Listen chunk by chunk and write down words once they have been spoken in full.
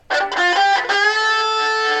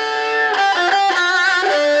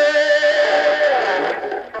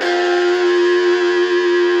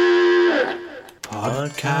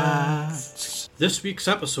This week's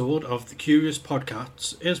episode of the Curious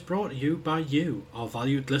Podcats is brought to you by you, our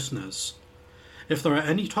valued listeners. If there are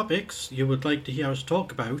any topics you would like to hear us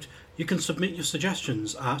talk about, you can submit your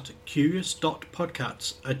suggestions at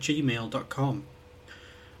curious.podcasts@gmail.com.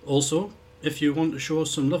 Also, if you want to show us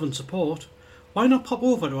some love and support, why not pop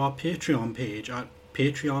over to our Patreon page at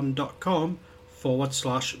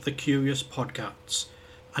patreon.com/thecuriouspodcats,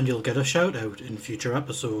 and you'll get a shout out in future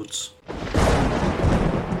episodes.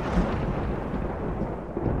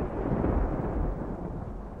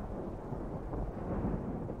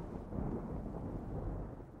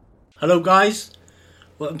 Hello guys,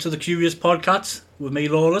 welcome to the Curious Podcats with me,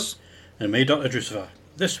 Lawless. And me, Dr. Drusifer.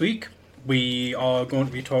 This week we are going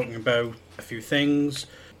to be talking about a few things.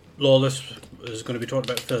 Lawless is going to be talking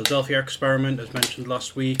about the Philadelphia experiment, as mentioned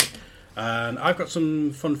last week. And I've got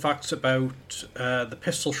some fun facts about the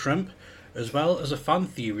pistol shrimp, as well as a fan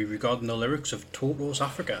theory regarding the lyrics of Toto's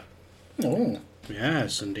Africa. Oh.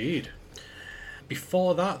 Yes, indeed.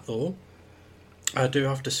 Before that, though, I do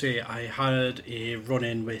have to say I had a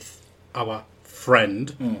run-in with our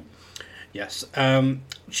friend. Yes.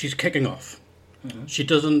 She's kicking off. Mm-hmm. She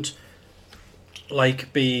doesn't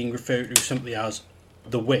like being referred to simply as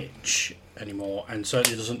the witch anymore, and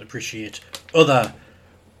certainly doesn't appreciate other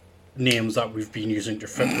names that we've been using to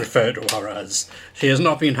refer to her as. She has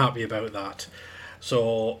not been happy about that.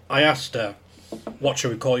 So I asked her, what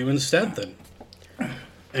should we call you instead then?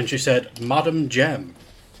 And she said, Madam Gem.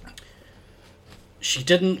 She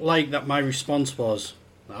didn't like that my response was,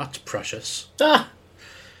 that's precious.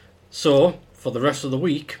 So, for the rest of the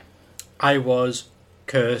week, I was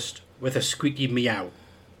cursed with a squeaky meow.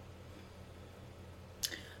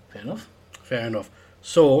 Fair enough. Fair enough.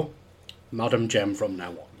 So, Madam Gem from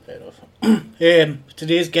now on. Fair enough.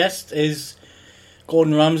 Today's guest is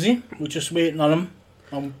Gordon Ramsay. We're just waiting on him.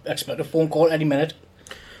 I expect a phone call any minute.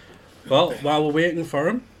 Well, while we're waiting for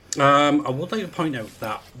him, I would like to point out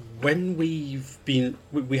that when we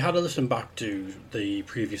had to listen back to the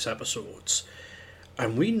previous episodes,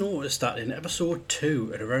 and we noticed that in episode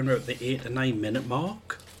 2, at around about the 8 to 9 minute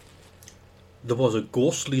mark, there was a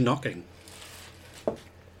ghostly knocking.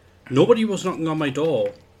 Nobody was knocking on my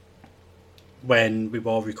door when we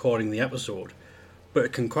were recording the episode, but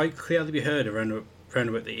it can quite clearly be heard around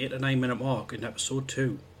about the 8 to 9 minute mark in episode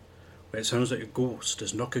 2, where it sounds like a ghost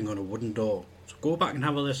is knocking on a wooden door. So go back and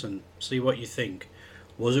have a listen, see what you think.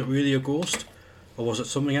 Was it really a ghost, or was it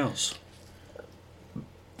something else?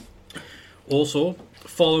 Also,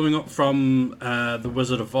 following up from the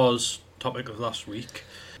Wizard of Oz topic of last week,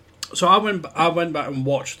 so I went back and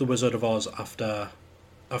watched the Wizard of Oz after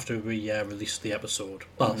we released the episode.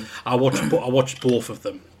 Well, I watched both of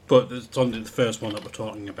them, but it's only the first one that we're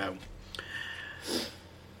talking about.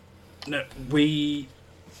 Now, we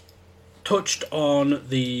touched on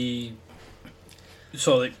the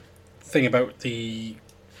sort of thing about the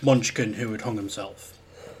munchkin who had hung himself.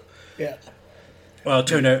 Yeah. Well, it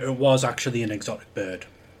turned out it was actually an exotic bird.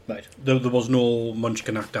 Right. There was no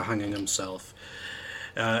munchkin actor hanging himself.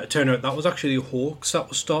 It turned out that was actually a hoax that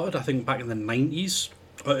was started, I think, back in the 90s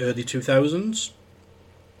or early 2000s.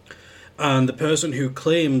 And the person who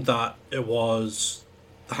claimed that it was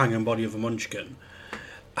the hanging body of a munchkin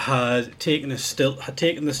had taken the still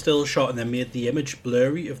shot and then made the image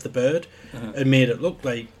blurry of the bird and made it look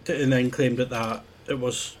like, and then claimed that it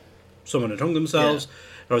was someone had hung themselves. Yeah.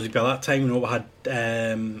 And obviously by that time, we had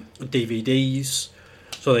DVDs,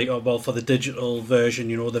 so for the digital version,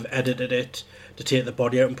 they've edited it to take the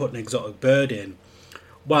body out and put an exotic bird in.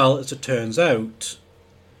 Well, as it turns out,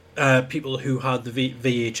 people who had the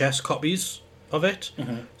VHS copies of it,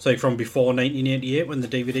 so from before 1988 when the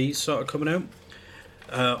DVDs started coming out,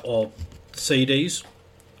 or CDs,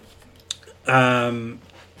 when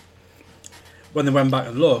they went back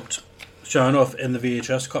and looked, sure enough, in the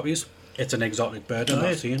VHS copies, it's an exotic bird that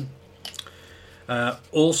I've seen.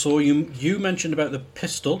 Also, you mentioned about the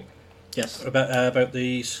pistol. Yes. About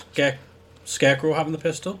the scarecrow having the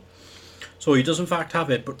pistol. So he does in fact have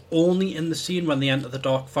it, but only in the scene when they enter the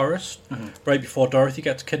dark forest, right before Dorothy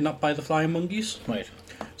gets kidnapped by the flying monkeys. Right.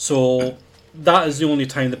 So that is the only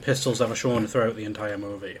time the pistol's ever shown throughout the entire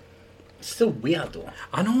movie. It's still weird though.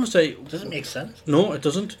 I know, doesn't make sense. No, it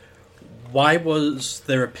doesn't. Why was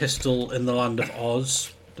there a pistol in the land of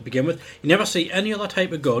Oz to begin with? You never see any other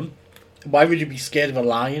type of gun. Why would you be scared of a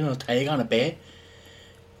lion or a tiger and a bear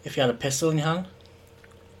if you had a pistol in your hand?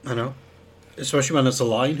 I know. Especially when it's a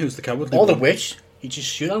lion who's the cowardly Or the one. witch. You'd just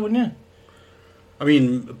shoot her, wouldn't you? I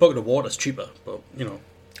mean, a bucket of water's cheaper, but,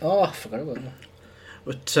 Oh, I forgot about that.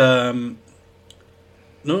 But,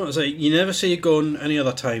 no, it's like, you never see a gun any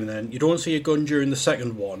other time then. You don't see a gun during the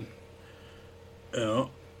second one.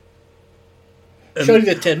 Surely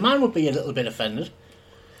the Tin Man would be a little bit offended.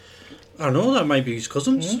 I don't know, that might be his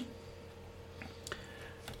cousins. Mm-hmm.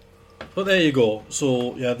 But there you go.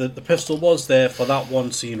 So, yeah, the pistol was there for that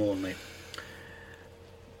one scene only.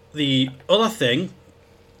 The other thing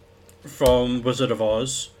from Wizard of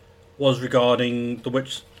Oz was regarding the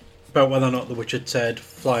witch, about whether or not the witch had said,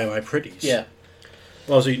 "Fly, my pretties." Yeah.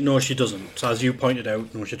 Well, no, she doesn't. So as you pointed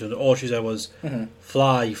out, no, she didn't. All she said was,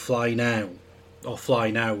 "Fly, fly now." Or "Fly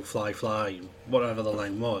now, fly, fly." Whatever the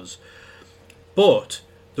line was. But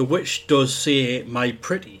the witch does say, "my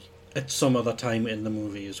pretty," at some other time in the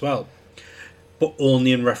movie as well. But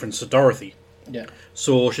only in reference to Dorothy. Yeah.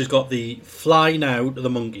 So she's got the "fly now" to the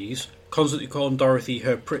monkeys, constantly calling Dorothy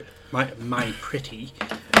her my pretty.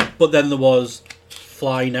 But then there was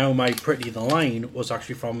 "fly now, my pretty." The line was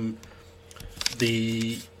actually from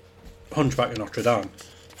the Hunchback of Notre Dame.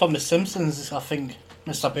 From The Simpsons, I think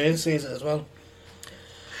Mr. Bean says it as well.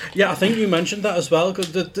 Yeah, I think you mentioned that as well,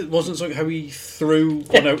 because it wasn't something how he threw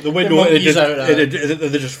one out the window. The monkeys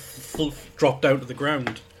they just dropped out to the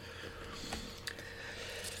ground.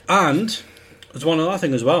 And there's one other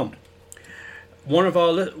thing as well. One of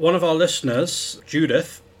our listeners,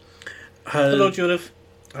 Judith. Hello, Judith.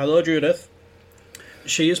 Hello, Judith.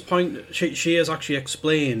 She has actually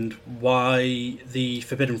explained why the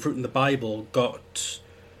forbidden fruit in the Bible got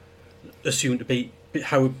assumed to be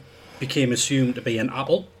how it became assumed to be an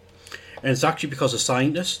apple, and it's actually because of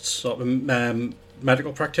scientists, sort of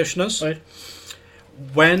medical practitioners. Right.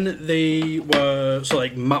 When they were sort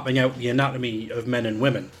of like mapping out the anatomy of men and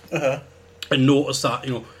women, and noticed that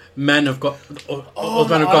men have got the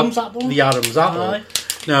Adam's apple. Aye.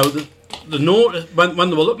 Now the note when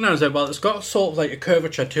they were looking at it, said, well, it's got sort of like a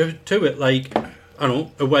curvature to it, like I don't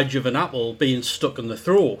know, a wedge of an apple being stuck in the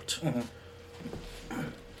throat.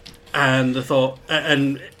 And they thought,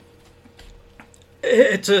 and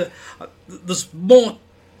there's more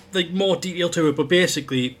detail to it, but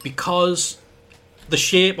basically because the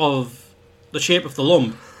shape of the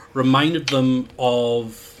lump reminded them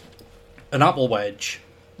of an apple wedge,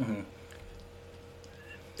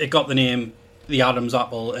 it got the name the Adam's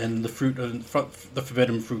apple, and the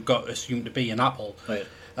forbidden fruit got assumed to be an apple. Right.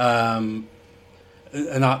 And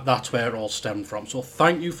that's where it all stemmed from. So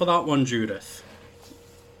thank you for that one, Judith.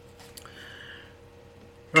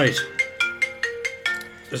 Right.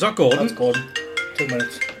 Is that Gordon? That's Gordon. 2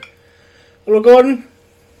 minutes. Hello, Gordon.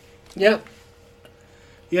 Yep.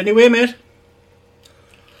 You anyway, mate?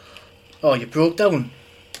 Oh, you broke down.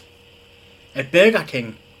 At Burger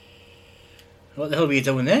King. What the hell were you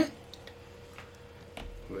doing there?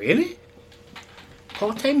 Really?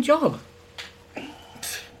 Part-time job?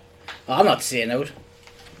 I'm not saying out.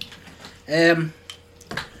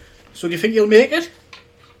 So do you think you'll make it?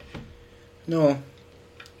 No.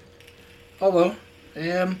 Oh well.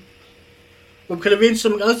 We could arrange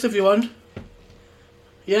something else if you want.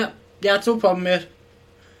 Yeah, it's no problem, mate.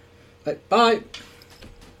 Right, bye.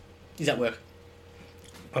 He's at work.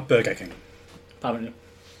 At Burger King. Apparently.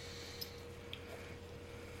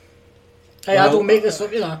 Hey, well, I don't make this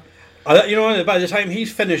up, you know. By the time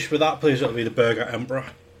he's finished with that place, it'll be the Burger Emperor.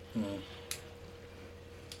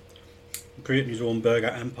 Creating his own burger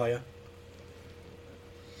empire.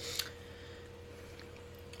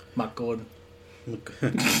 Matt Gordon. Or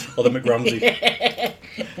the McRamsey.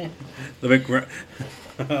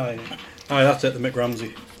 Aye, that's it, the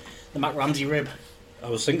McRamsey. The Matt Ramsay rib. I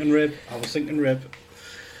was thinking rib.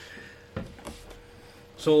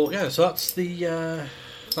 So, yeah, so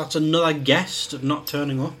that's another guest not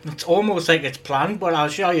turning up. It's almost like it's planned, but I'll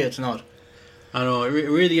show you it's not. I know, it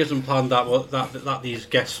really isn't planned that these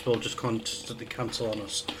guests will just constantly cancel on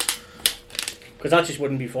us. Because that just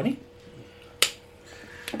wouldn't be funny.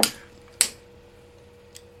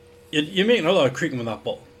 You're making a lot of creaking with that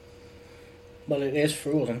bottle. Well, it is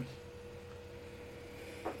frozen.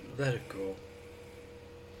 Let it go.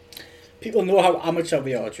 People know how amateur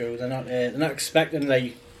we are, Joe. They're not expecting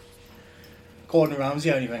like Gordon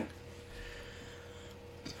Ramsay or anything.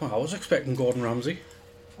 Well, I was expecting Gordon Ramsay.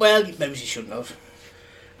 Well, maybe she shouldn't have.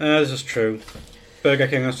 This is true. Burger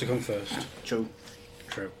King has to come first. True.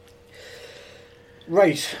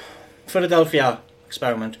 Right. Philadelphia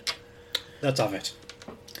experiment. Let's have it.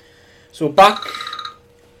 So back...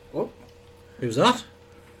 Oh. Who's that?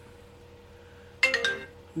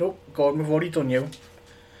 Nope, Gordon, we've already done you.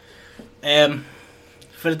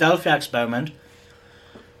 Philadelphia experiment.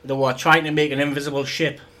 They were trying to make an invisible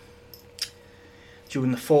ship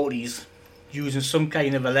during the 40s using some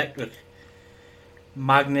kind of electric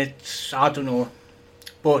magnets, I don't know.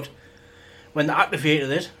 But when they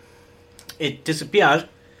activated it, it disappeared,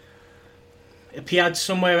 appeared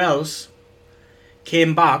somewhere else,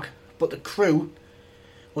 came back, but the crew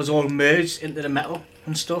was all merged into the metal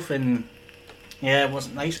and stuff, and yeah, it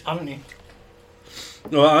wasn't nice, apparently.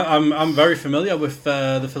 No, I'm very familiar with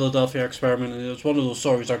the Philadelphia experiment. It was one of those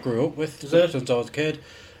stories I grew up with since I was a kid.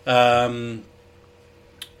 I'm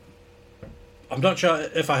not sure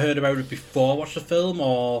if I heard about it before I watched the film,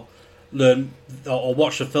 or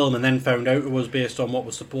watched the film and then found out it was based on what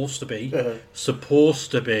was supposed to be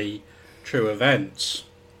true events.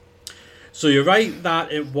 So you're right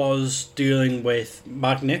that it was dealing with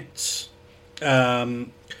magnets.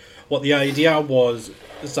 What the idea was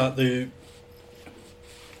is that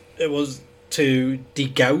it was to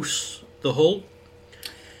degauss the hull.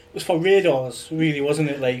 It was for radars, really,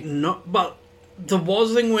 wasn't it? But there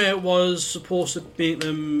was a thing where it was supposed to make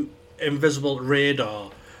them invisible to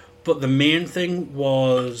radar, but the main thing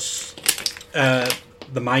was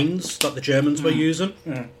the mines that the Germans were using,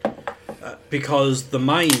 because the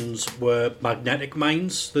mines were magnetic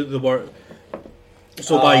mines. They were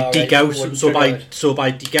by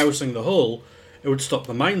degaussing the hull, it would stop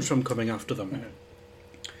the mines from coming after them.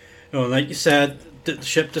 Like you said, the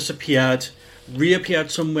ship disappeared, reappeared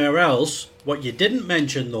somewhere else. What you didn't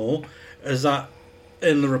mention, though, is that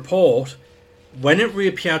in the report, when it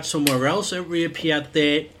reappeared somewhere else, it reappeared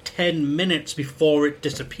there 10 minutes before it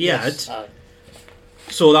disappeared. Yes.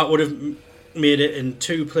 So that would have made it in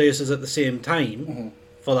two places at the same time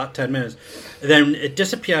for that 10 minutes. Then it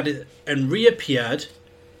disappeared and reappeared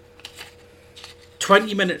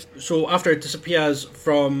 20 minutes. So after it disappears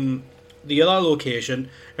from the other location,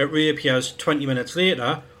 it reappears 20 minutes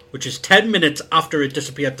later, which is 10 minutes after it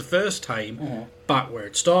disappeared the first time, back where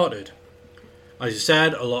it started. As you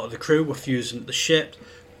said, a lot of the crew were fused into the ship.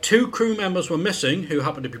 2 crew members were missing, who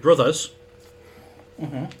happened to be brothers.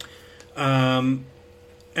 And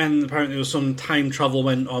apparently there was some time travel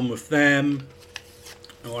went on with them,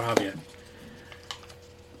 and what have you.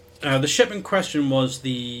 The ship in question was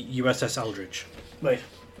the USS Eldridge. Right.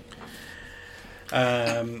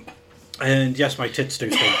 And yes, my tits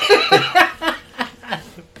do stink.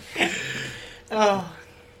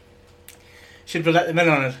 Should we let them in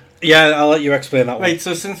on it? Yeah, I'll let you explain that one. Right,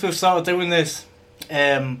 so since we've started doing this,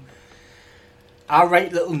 I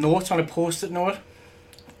write little notes on a post-it note,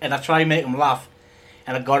 and I try and make them laugh.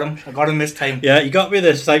 And I got him this time. Yeah, you got me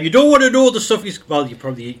this time. You don't want to know the stuff well, you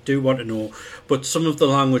probably do want to know, but some of the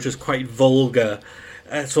language is quite vulgar,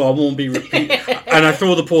 so I won't be repeating. And I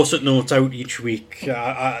throw the post-it notes out each week.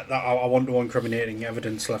 I want no incriminating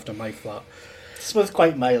evidence left on my flat. This was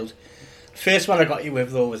quite mild. First one I got you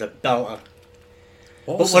with, though, was a belter.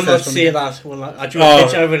 But we'll not say that. I drew a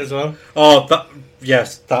picture of it as well. Oh,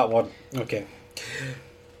 yes, that one. Okay.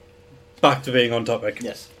 Back to being on topic.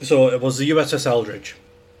 Yes. So it was the USS Eldridge.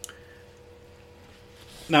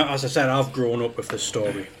 Now, as I said, I've grown up with this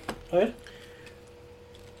story. Oh, yeah?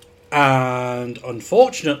 And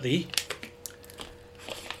unfortunately,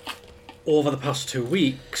 over the past 2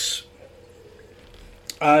 weeks,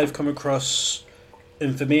 I've come across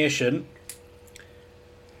information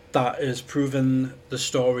that has proven the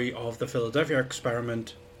story of the Philadelphia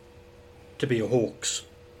experiment to be a hoax.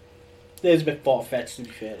 There's a bit far-fetched, to be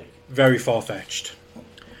fair. Very far-fetched.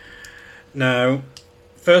 Now,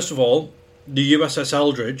 first of all, the USS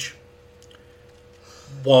Eldridge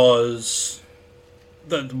was...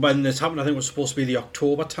 when this happened, I think it was supposed to be the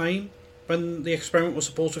October time when the experiment was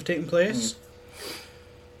supposed to have taken place.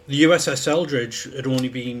 The USS Eldridge had only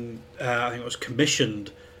been, I think it was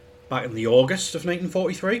commissioned back in the August of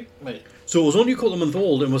 1943. Right. So it was only a couple of months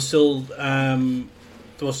old and was still, there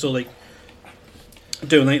was still like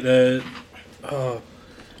doing like the, you know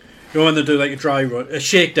when they do like a dry run, a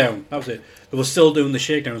shakedown, that was it. They were still doing the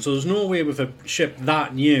shakedown. So there's no way with a ship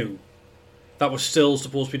that new that was still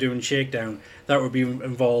supposed to be doing shakedown that would be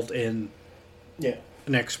involved in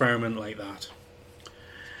an experiment like that.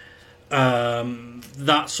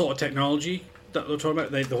 That sort of technology that they're talking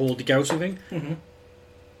about, like the whole degaussing thing,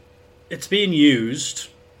 it's being used,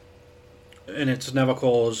 and it's never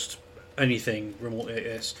caused anything remotely like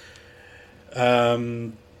this.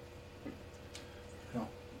 No.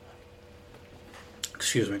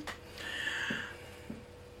 Excuse me.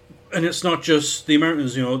 And it's not just the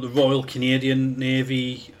Americans, you know, the Royal Canadian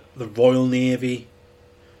Navy, the Royal Navy.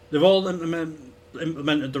 They've all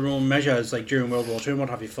implemented their own measures, like during World War II and what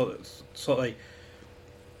have you, for sort of like,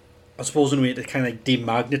 I suppose in a way to kind of like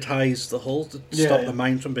demagnetize the hull to stop the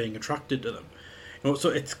mines from being attracted to them. You know, so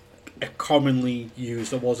it's a commonly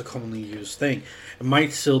used, it was a commonly used thing. It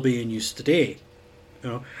might still be in use today, you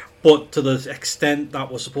know, but to the extent that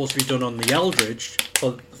was supposed to be done on the Eldridge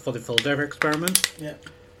for the Philadelphia experiment,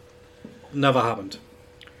 never happened.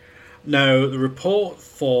 Now, the report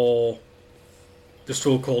for the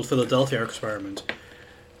so-called Philadelphia experiment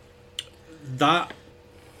that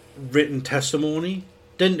written testimony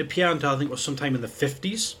didn't appear until I think it was sometime in the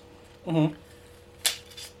 50s. Mm-hmm.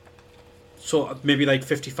 So maybe like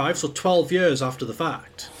 55, so 12 years after the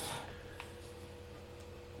fact.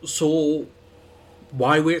 So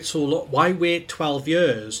why wait so long? Why wait 12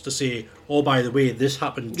 years to say, oh, by the way, this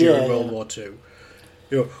happened during World War II?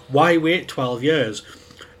 You know, why wait 12 years?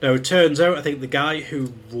 Now, it turns out, I think the guy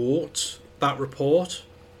who wrote that report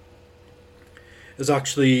is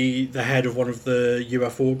actually the head of one of the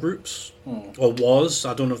UFO groups, or was.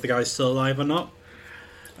 I don't know if the guy's still alive or not.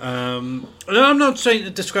 And I'm not trying to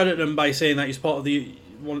discredit him by saying that he's part of the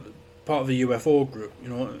UFO group. You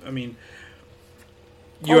know, I mean,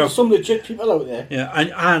 there's some legit people out there. Yeah,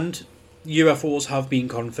 and UFOs have been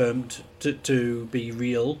confirmed to be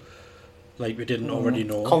real, like we didn't already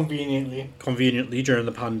know. Conveniently during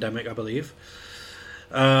the pandemic, I believe.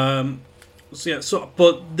 But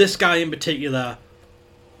this guy in particular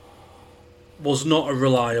was not a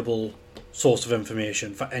reliable source of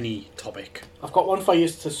information for any topic. I've got one for you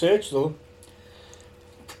to search though.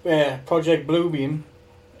 Project Bluebeam.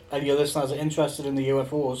 Any of your listeners are interested in the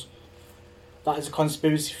UFOs? That is a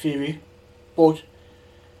conspiracy theory, but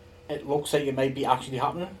it looks like it might be actually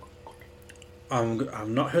happening. I've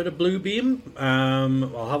not heard of Bluebeam.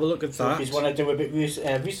 I'll have a look at that. If you want to do a bit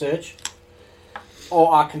of research,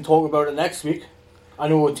 or I can talk about it next week. I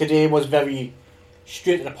know today was very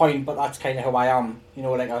straight to the point, but that's kind of how I am. You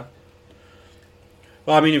know, like a.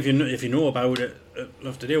 Well, I mean, if you know about it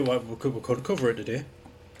enough today, we could cover it today.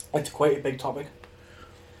 It's quite a big topic.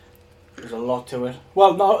 There's a lot to it.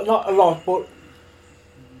 Well, not a lot, but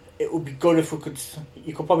it would be good if we could.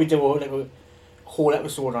 You could probably do a whole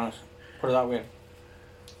episode on it. Put it that way.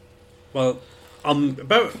 Well, I'm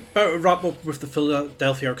about to wrap up with the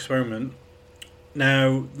Philadelphia experiment.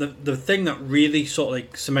 Now, the thing that really sort of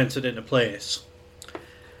like cements it into place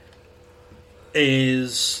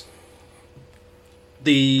is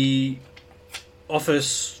the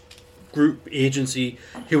office group agency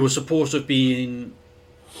who was supposed to have been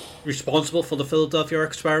responsible for the Philadelphia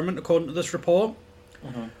experiment, according to this report,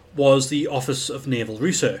 was the Office of Naval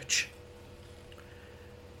Research.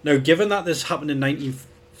 Now, given that this happened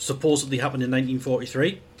supposedly happened in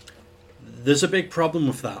 1943, there's a big problem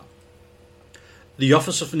with that. The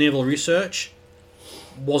Office of Naval Research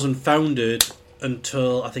wasn't founded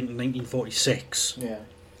until, I think, 1946. Yeah.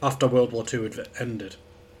 After World War II had ended.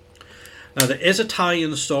 Now, there is a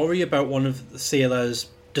tie-in story about one of the sailors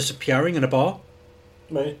disappearing in a bar.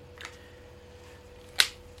 Right.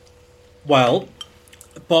 Well,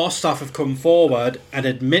 bar staff have come forward and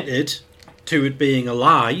admitted to it being a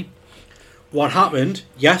lie. What happened?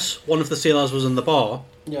 Yes, one of the sailors was in the bar.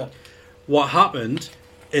 Yeah. What happened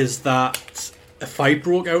is that a fight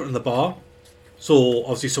broke out in the bar. So,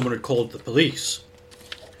 obviously someone had called the police.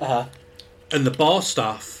 Uh-huh. And the bar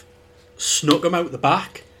staff snuck him out the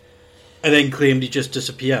back and then claimed he just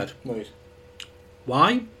disappeared. Right.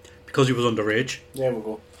 Why? Because he was underage. There we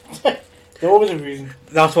go. There always a reason.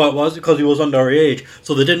 That's what it was, because he was underage.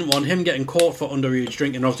 So they didn't want him getting caught for underage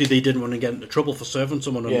drinking. Obviously, they didn't want to get into trouble for serving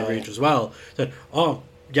someone underage as well. Said, oh,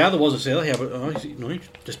 yeah, there was a sailor here, but he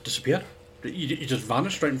just disappeared. He just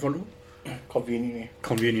vanished right in front of him.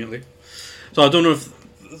 Conveniently. So I don't know if...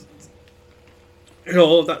 You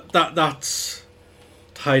know, that's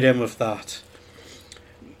tied in with that.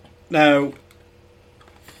 Now,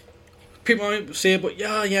 people might say, but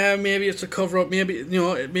yeah, maybe it's a cover-up, maybe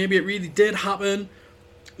it really did happen.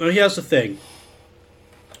 Now, here's the thing.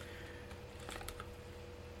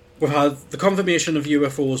 We've had the confirmation of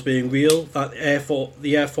UFOs being real, that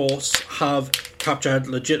the Air Force have captured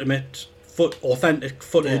legitimate, authentic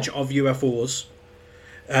footage of UFOs.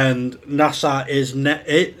 And NASA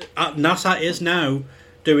is now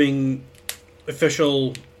doing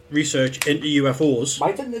official research into UFOs.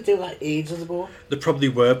 Why didn't they do that ages ago? They probably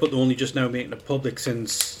were, but they're only just now making it public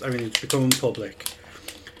since it's becoming public.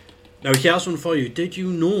 Now, here's one for you. Did you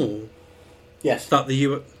know? Yes. That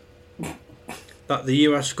the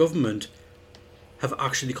US government have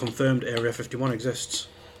actually confirmed Area 51 exists?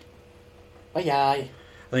 Aye.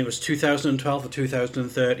 I think it was 2012 or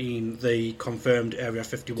 2013 they confirmed Area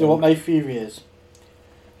 51. Do you know what my theory is?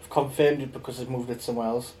 I've confirmed it because they've moved it somewhere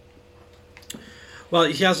else. Well,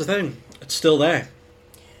 here's the thing. It's still there.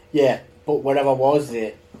 Yeah, but whatever was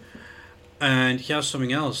there. And here's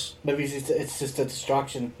something else. Maybe it's just a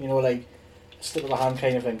distraction, like a slip of the hand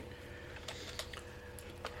kind of thing.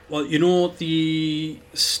 Well, you know the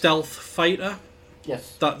stealth fighter?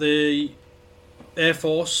 Yes. That the Air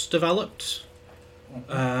Force developed?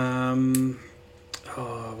 Mm-hmm.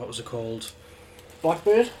 What was it called?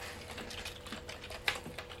 Blackbird?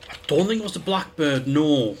 don't think it was the Blackbird.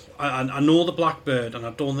 No, I know the Blackbird, and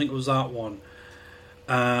I don't think it was that one.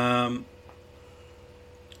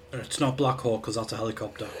 It's not Black Hawk because that's a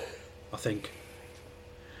helicopter, I think.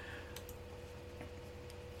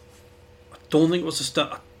 I don't think it was the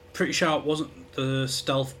stealth. I'm pretty sure it wasn't the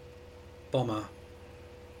stealth bomber.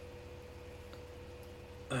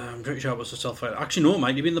 I'm pretty sure it was the stealth fighter. Actually, no, it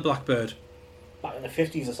might have been the Blackbird. Back in the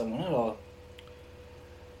 50s or something, or?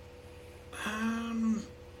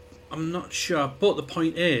 I'm not sure, but the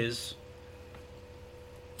point is,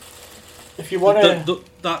 if you want to,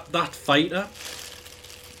 that fighter,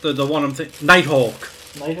 the one I'm thinking, Nighthawk,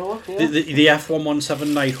 yeah. the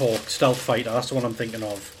F-117 Nighthawk stealth fighter. That's the one I'm thinking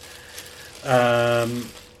of.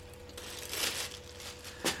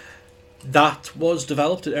 That was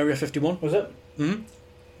developed at Area 51. Was it? Mm-hmm.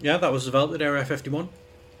 Yeah, that was developed at Area 51.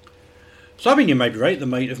 So I mean, you might be right. They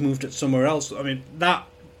might have moved it somewhere else. I mean, that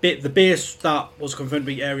bit, the base that was confirmed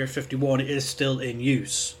to be Area 51, is still in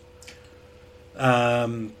use.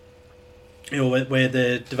 Where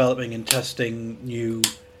they're developing and testing new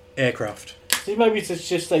aircraft. See, maybe it's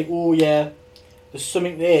just like, oh yeah, there's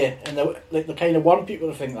something there, and they kind of want people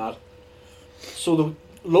to think that, so they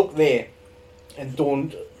look there and don't.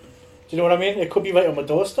 Do you know what I mean? It could be right on my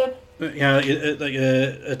doorstep. Yeah, like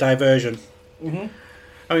a diversion. Mm-hmm.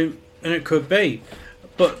 I mean, and it could be,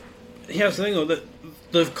 but here's the thing though, that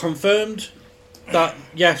they've confirmed that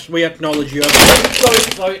yes, we acknowledge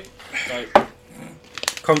UFOs. Sorry.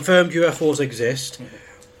 Confirmed UFOs exist. Mm-hmm.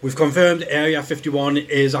 We've confirmed Area 51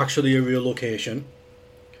 is actually a real location.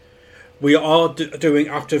 We are doing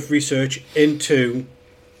active research into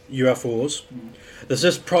UFOs. Mm-hmm. There's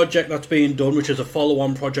this project that's being done, which is a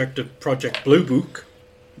follow-on project of Project Blue Book.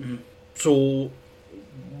 Mm-hmm. So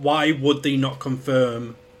why would they not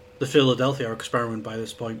confirm the Philadelphia experiment by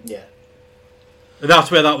this point? Yeah. And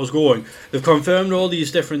that's where that was going. They've confirmed all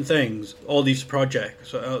these different things, all these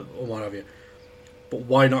projects, or what have you. But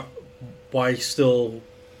why not? Why still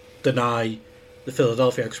deny the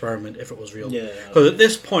Philadelphia experiment if it was real? Yeah. Because at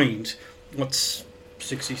this point, what's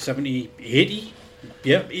 60, 70, 80?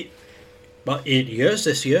 Yeah, about 80 years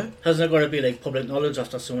this year. Hasn't it got to be like public knowledge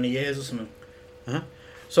after so many years or something? Huh?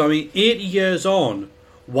 So, I mean, 80 years on,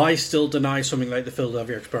 why still deny something like the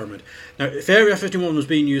Philadelphia experiment? Now, if Area 51 was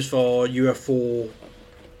being used for UFO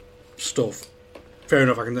stuff, fair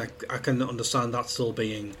enough, I can understand that still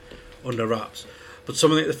being under wraps. But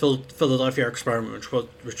something like the Philadelphia experiment,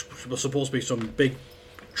 which was supposed to be some big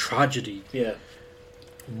tragedy, yeah,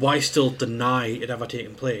 why still deny it ever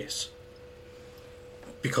taking place?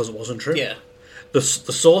 Because it wasn't true. Yeah. The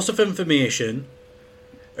source of information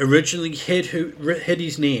originally hid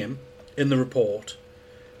his name in the report,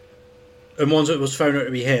 and once it was found out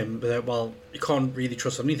to be him, but well, you can't really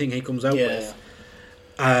trust anything he comes out with.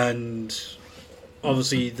 And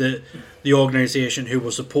obviously the organisation who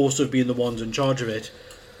was supposed to have been the ones in charge of it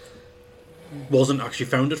wasn't actually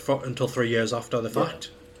founded until 3 years after the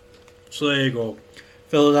fact. So there you go.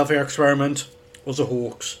 Philadelphia experiment was a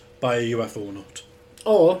hoax by a UFO nut.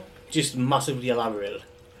 Or just massively elaborated.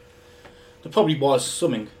 There probably was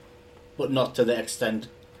something, but not to the extent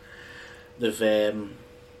they've...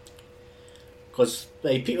 Because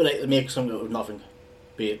people like to make something out of nothing,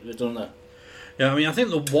 don't they? Yeah, I mean, I think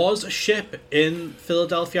there was a ship in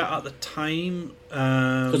Philadelphia at the time.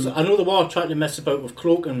 Because I know they were trying to mess about with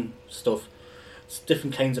cloak and stuff. It's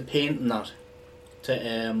different kinds of paint and that.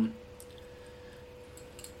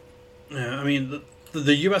 Yeah, I mean,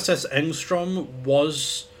 the USS Engstrom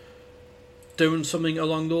was doing something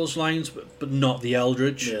along those lines, but not the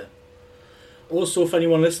Eldridge. Yeah. Also, if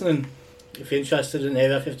anyone listening, if you're interested in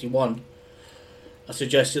Area 51, I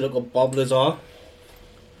suggest you look up Bob Lazar.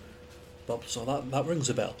 Bob, so that rings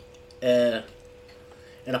a bell. An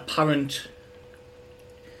apparent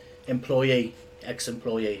employee,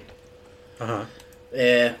 ex-employee. Uh-huh.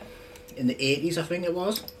 In the 80s, I think it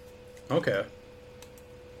was. Okay.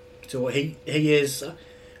 So he is,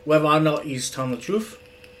 whether or not he's telling the truth,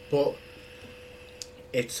 but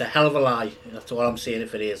it's a hell of a lie. That's all I'm saying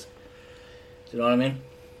if it is. Do you know what I mean?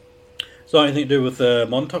 So anything to do with the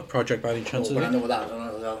Montauk Project by any chance? I know that. I don't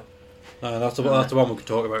know that. That's the one we can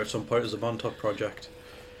talk about at some point, is the Montauk Project.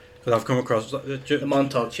 Because I've come across... the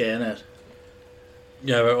Montauk chair, innit?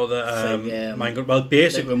 Yeah, well,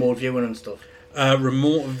 basically... Like remote viewing and stuff.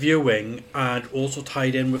 Remote viewing, and also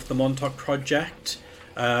tied in with the Montauk Project.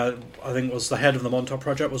 I think it was the head of the Montauk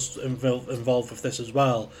Project was involved with this as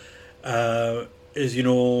well. Is,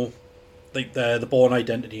 like the Bourne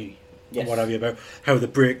Identity... Yes. What have you, about how they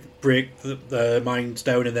break the mines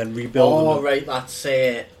down and then rebuild them. Oh, right, that's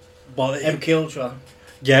MK Ultra.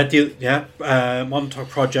 Yeah, Montauk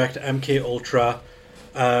Project, MK Ultra,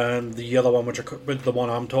 and the other one, with the one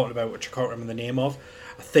I'm talking about, which I can't remember the name of,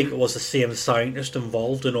 I think it was the same scientist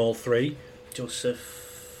involved in all three.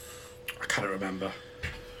 Joseph. I can't remember.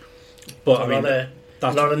 But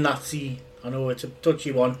a lot of Nazi. I know it's a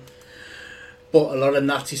touchy one, but a lot of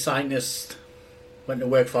Nazi scientists went to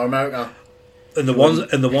work for America. And the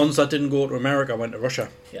ones that didn't go to America went to Russia.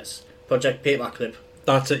 Yes, Project Paperclip.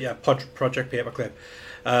 That's it. Yeah, Project Paperclip.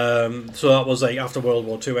 So that was like after World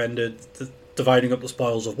War II ended, dividing up the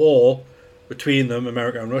spoils of war between them,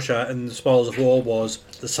 America and Russia, and the spoils of war was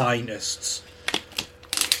the scientists.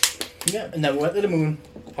 Yeah, and then we went to the moon,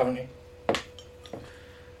 apparently.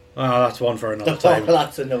 Ah, that's one for another time.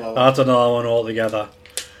 That's another one. That's another one altogether.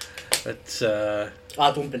 It's. I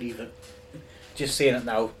don't believe it. Just saying it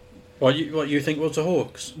now. What you think was a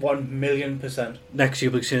hoax? 1,000,000%. Next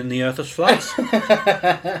you'll be seeing the Earth is flat.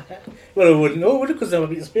 Well, I wouldn't know, would it? Because they'll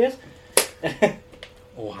be in space.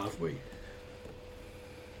 Or have we?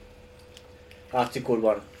 That's a good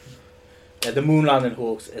one. Yeah, the moon landing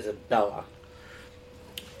hoax is a belter.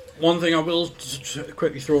 One thing I will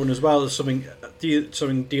quickly throw in as well is something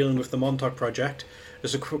dealing with the Montauk Project.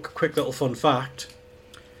 Just a quick little fun fact.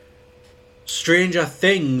 Stranger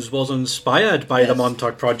Things was inspired by the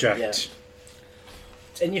Montauk Project. Yeah.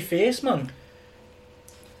 It's in your face, man.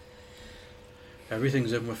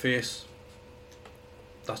 Everything's in my face.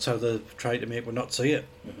 That's how they try to make me not see it.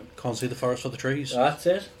 Mm-hmm. Can't see the forest for the trees. That's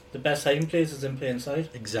it. The best hiding place is in plain sight.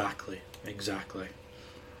 Exactly.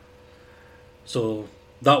 So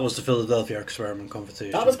that was the Philadelphia experiment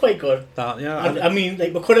conversation. That was quite good. I mean,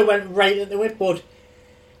 like, we could have went right into it, but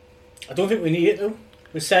I don't think we need it to.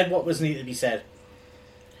 We said what was needed to be said.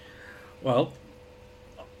 Well,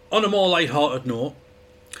 on a more light-hearted note,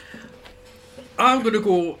 I'm going to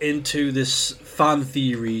go into this fan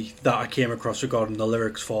theory that I came across regarding the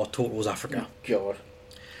lyrics for Toto's Africa. Oh, God.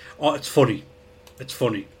 Oh, it's funny.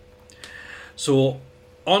 So,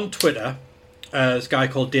 on Twitter, this guy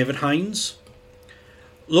called David Hines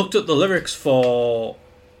looked at the lyrics for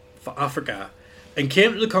Africa and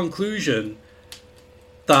came to the conclusion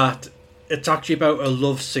that it's actually about a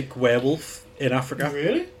lovesick werewolf in Africa.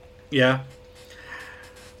 Really? Yeah.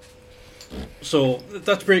 So,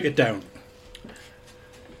 let's break it down.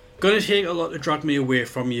 Gonna take a lot to drag me away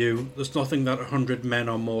from you. There's nothing that 100 men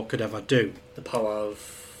or more could ever do. The power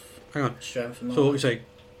of... Hang on. Strength and all. So, you say,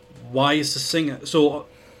 why is the singer... So,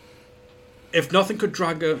 if nothing could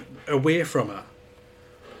drag her away from her,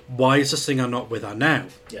 why is the singer not with her now?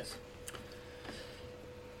 Yes.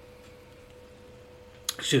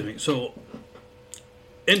 Excuse me. So,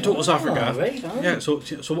 in Toto's Africa... Right, yeah, so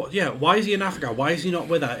what, yeah, why is he in Africa? Why is he not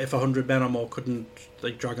with her if 100 men or more couldn't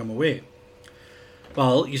drag him away?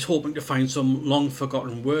 Well, he's hoping to find some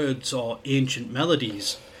long-forgotten words or ancient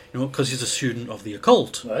melodies, because he's a student of the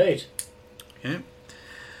occult. Right. Yeah.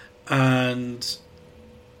 And...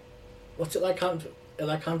 What's it like?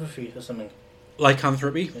 Lycanthropy or something?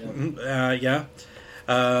 Lycanthropy? Yeah.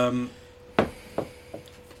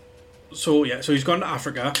 So he's gone to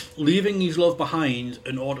Africa, leaving his love behind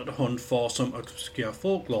in order to hunt for some obscure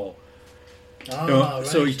folklore. Right.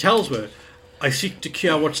 So he tells her, I seek to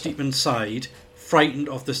cure what's deep inside, frightened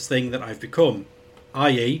of this thing that I've become,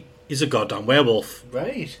 i.e., he's a goddamn werewolf.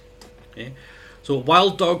 Right. Okay. So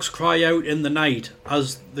wild dogs cry out in the night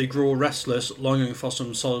as they grow restless, longing for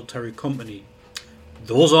some solitary company.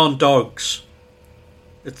 Those aren't dogs.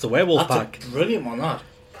 It's the werewolf pack. That's a brilliant one, that.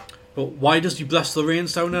 But why does he bless the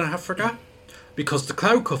rains down in Africa? Because the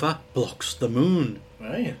cloud cover blocks the moon.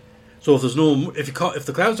 Right. So if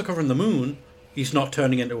the clouds are covering the moon, he's not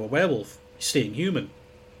turning into a werewolf. He's staying human.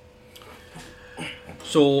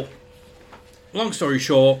 So, long story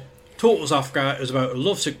short, Toto's Africa is about a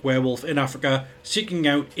lovesick werewolf in Africa seeking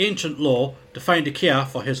out ancient lore to find a cure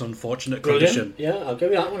for his unfortunate condition. Yeah, I'll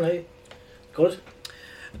give you that one, eh? Good.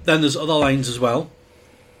 Then there's other lines as well.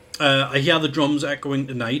 I hear the drums echoing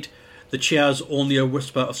tonight. The chair's only a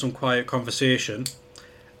whisper of some quiet conversation.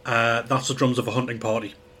 That's the drums of a hunting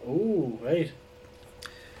party. Ooh, right.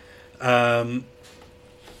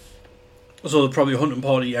 So they're probably a hunting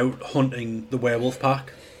party out hunting the werewolf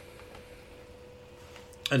pack.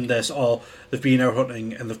 And they've been out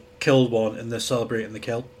hunting and they've killed one and they're celebrating the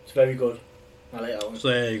kill. It's very good. I like that one. So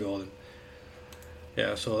there you go then.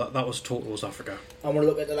 Yeah, so that was Toto's Africa. I'm going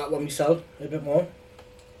to look into that one myself a bit more.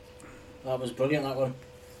 That was brilliant, that one.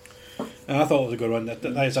 And I thought it was a good one.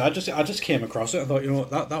 I just came across it. I thought,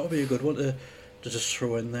 that would be a good one to just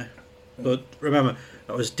throw in there. Mm. But remember,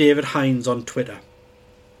 that was David Hines on Twitter.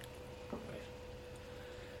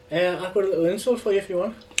 I've got a little insult for you if you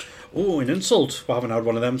want. Oh, an insult. We haven't had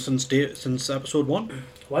one of them since episode 1.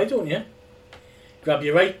 Why don't you? Grab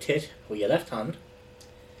your right tit with your left hand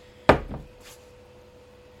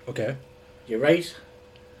Okay. Your right.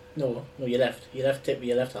 No, your left. Your left tip with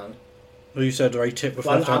your left hand. Well, you said right tip with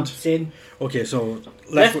Well, left I'm hand. saying Okay, so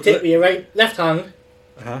left tip with your left hand.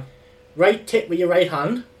 Uh-huh. Right tip with your right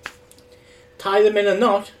hand. Tie them in a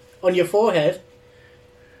knot on your forehead.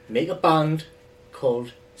 Make a band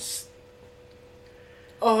called...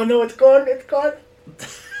 Oh no, it's gone. It's gone.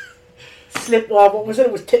 Slip. Oh, what was it?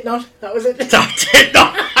 It was tit knot. That was it. Tit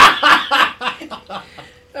knot.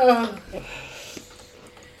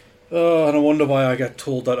 Oh, and I wonder why I get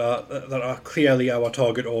told that are clearly our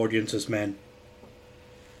target audience is men.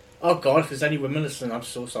 Oh God, if there's any women listening, I'm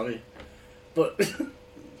so sorry. But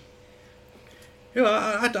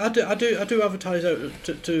I do advertise out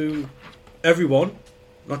to everyone,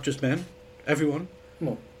 not just men. Everyone.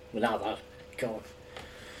 No, without that, God.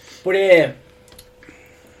 But I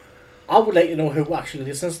would like to know who actually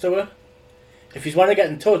listens to her. If you want to get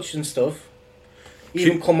in touch and stuff,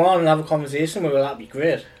 even come on and have a conversation with her, that'd be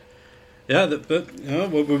great. Yeah, but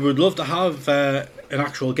we would love to have an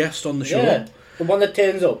actual guest on the show. Yeah, the one that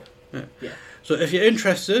turns up. Yeah. Yeah. So if you're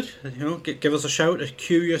interested, give us a shout at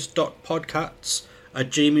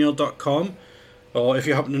curious.podcasts@gmail.com, or if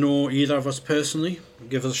you happen to know either of us personally,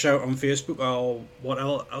 give us a shout on Facebook or what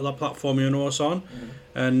other platform you know us on,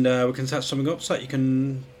 and we can set something up so that you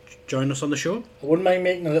can join us on the show. I wouldn't mind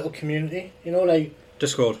making a little community, like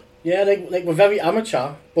Discord. Yeah, like we're very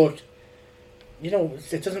amateur, but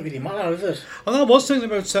it doesn't really matter, does it? And I was thinking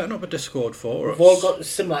about setting up a Discord for us. We've all got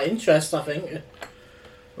similar interests, I think.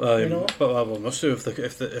 But we must do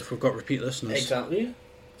if we've got repeat listeners. Exactly.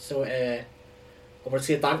 So I want to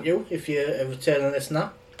say thank you if you're a returning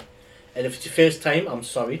listener, and if it's your first time, I'm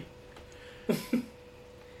sorry. But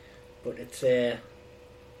it's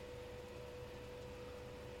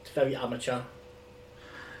very amateur.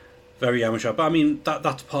 Very amateur, but I mean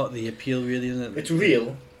that's part of the appeal, really, isn't it? It's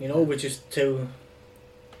real, we're just two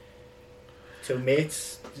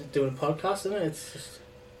mates doing a podcast, isn't it? It's just...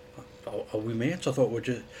 Are we mates? I thought we're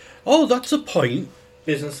just... Oh, that's a point.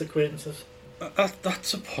 Business acquaintances.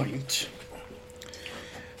 That's a point.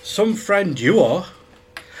 Some friend you are.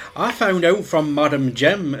 I found out from Madam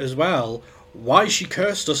Jem as well why she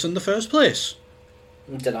cursed us in the first place.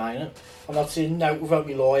 I'm denying it. I'm not saying no without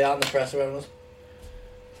my lawyer and the press around us.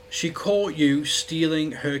 She caught you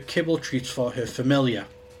stealing her kibble treats for her familiar.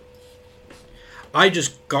 I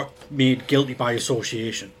just got made guilty by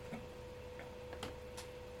association.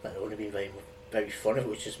 That would have been very, very fun if it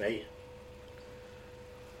was just me.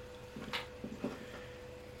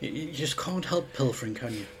 You just can't help pilfering,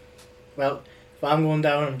 can you? Well, if I'm going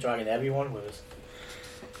down, I'm dragging everyone with us.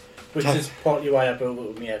 Which is partly why I broke up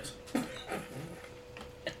with my ex.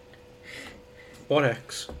 What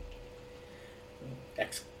ex?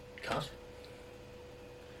 Ex-cat.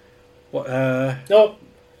 What, No.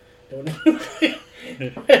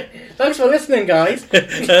 Thanks for listening, guys.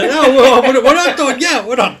 No, we're not done yet.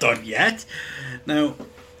 We're not done yet. Now,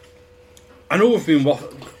 I know we've been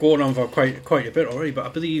going on for quite a bit already, but I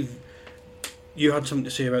believe you had something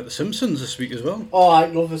to say about The Simpsons this week as well. Oh, I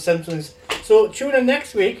love The Simpsons. So tune in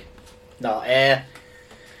next week. No, The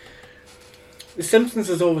Simpsons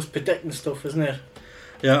is always predicting stuff, isn't it?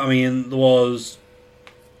 Yeah, I mean, there was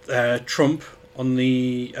Trump on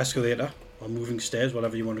the escalator, or moving stairs,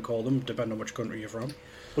 whatever you want to call them, depending on which country you're from.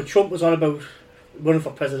 But Trump was on about running for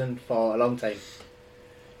president for a long time.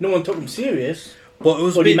 No one took him serious, but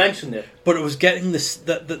he mentioned it. But it was getting the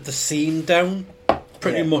scene down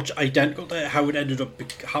pretty much identical to how it ended up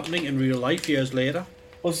happening in real life years later.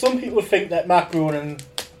 Well, some people think that Matt Groening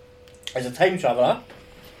is a time traveller,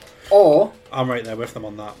 or... I'm right there with them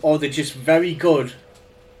on that. Or they're just very good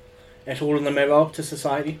at holding the mirror up to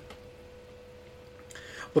society.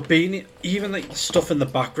 But being even like stuff in the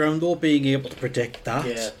background though, being able to predict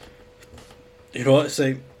that, you know, it's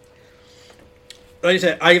like I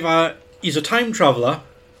say, either he's a time traveller,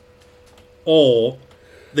 or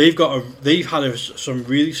they've had some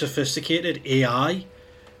really sophisticated AI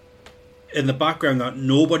in the background that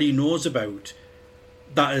nobody knows about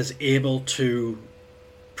that is able to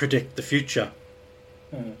predict the future.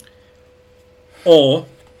 Or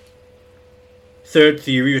third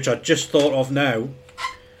theory, which I just thought of now.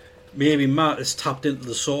 Maybe Matt has tapped into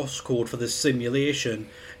the source code for this simulation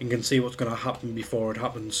and can see what's going to happen before it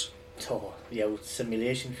happens. Oh, yeah,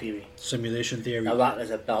 simulation theory. Simulation theory. Now that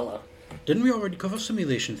is a belter. Didn't we already cover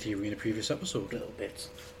simulation theory in a previous episode? Little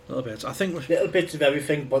bits. Little bits. I think little bits of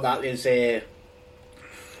everything, but that is it's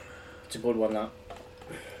a good one. That.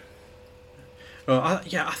 I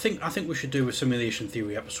think we should do a simulation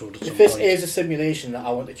theory episode at some point. If this point. is a simulation, that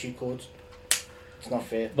I want the cheat codes. It's not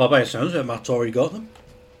fair. Well, by the sounds of it, Matt's already got them.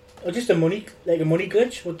 Or just a money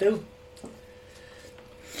glitch would do.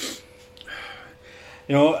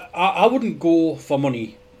 You know, I wouldn't go for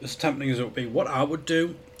money, as tempting as it would be. What I would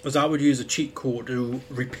do is I would use a cheat code to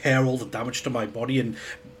repair all the damage to my body and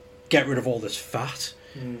get rid of all this fat.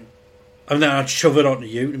 And then I'd shove it onto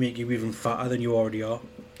you to make you even fatter than you already are.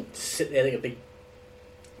 Sit there like a big...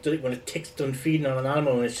 when a tick's done feeding on an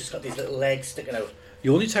animal and it's just got these little legs sticking out. The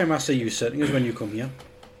only time I see you sitting is when you come here.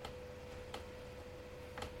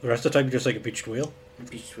 The rest of the time you're just like a beached whale.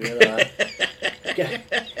 Beached whale,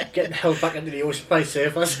 getting held back into the ocean by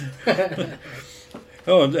surfers.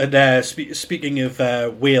 Oh, and speaking of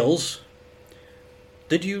whales,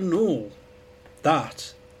 did you know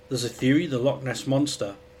that there's a theory the Loch Ness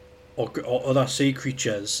Monster or other sea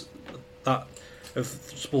creatures that are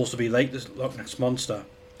supposed to be like this Loch Ness Monster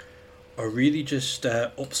are really just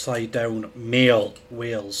upside down male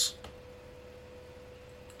whales?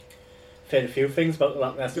 Heard a few things about the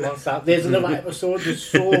Loch Ness Monster. There's another episode. There's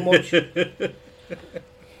so much.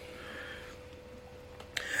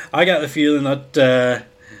 I get the feeling that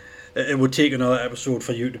it would take another episode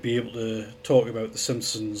for you to be able to talk about The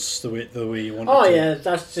Simpsons the way you want to. Oh yeah,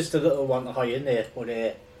 that's just a little one to hide in there. But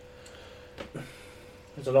there's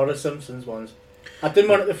a lot of Simpsons ones. I didn't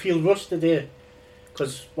want it to feel rushed today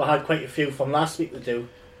because we had quite a few from last week to do.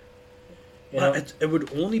 You know? It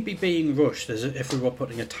would only be being rushed as if we were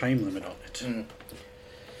putting a time limit on it.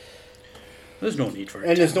 There's no need for it.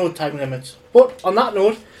 And there's no time limits. But on that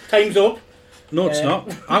note, time's up. No, it's not.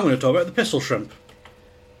 I'm going to talk about the pistol shrimp.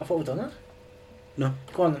 I thought we'd done that. No.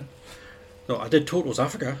 Go on then. No, I did Totals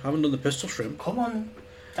Africa. I haven't done the pistol shrimp. Come on.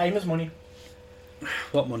 Time is money.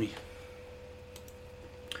 What money?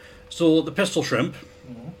 So the pistol shrimp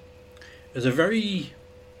is a very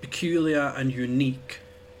peculiar and unique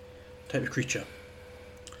type of creature.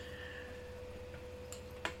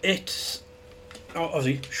 It's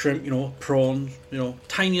obviously shrimp, prawns,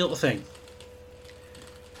 tiny little thing.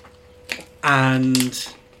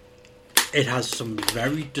 And it has some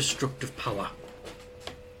very destructive power.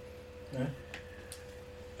 Yeah.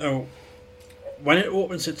 Now, when it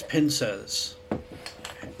opens its pincers,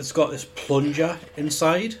 it's got this plunger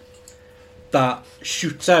inside that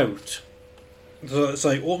shoots out. So it's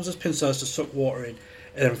like opens its pincers to suck water in,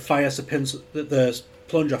 and then fires the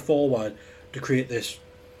plunger forward to create this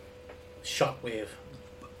shockwave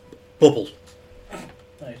bubble.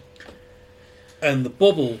 Right. And the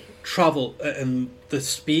bubble and the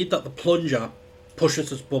speed that the plunger pushes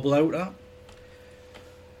this bubble out at.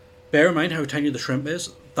 Bear in mind how tiny the shrimp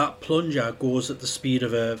is. That plunger goes at the speed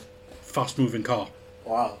of a fast-moving car.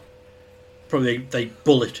 Wow. Probably like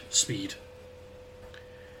bullet speed.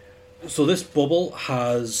 So this bubble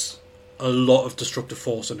has a lot of destructive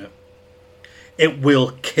force in it. It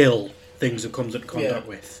will kill things it comes into contact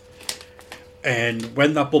with. And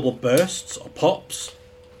when that bubble bursts or pops,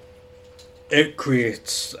 it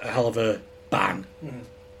creates a hell of a bang.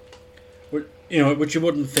 Which you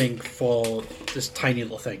wouldn't think for this tiny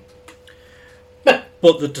little thing.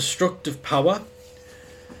 But the destructive power,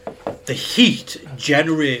 the heat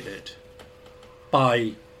generated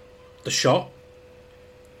by the shot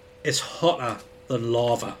is hotter than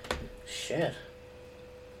lava. Shit.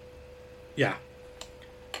 Yeah.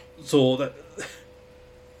 So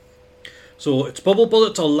its bubble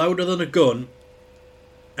bullets are louder than a gun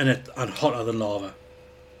and hotter than lava.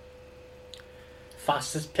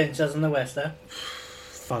 Fastest pincers in the West, eh?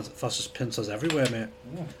 Fastest pincers everywhere, mate.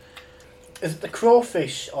 Is it the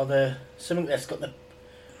crawfish or something that's got the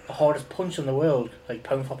hardest punch in the world, like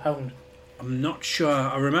pound for pound? I'm not sure.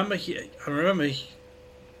 I remember hearing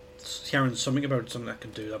something about something that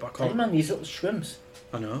can do that, but I can't. Hey man, these little shrimps.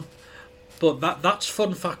 I know. But that's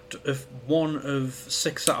fun fact of one of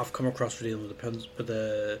 6 that I've come across for dealing with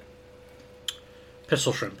the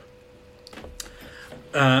pistol shrimp.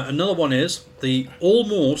 Another one is they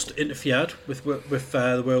almost interfered with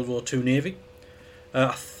the World War II Navy.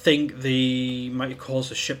 I think they might have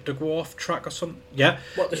caused a ship to go off track or something. Yeah.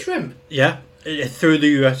 What, the shrimp? Yeah, it threw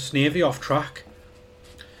the US Navy off track.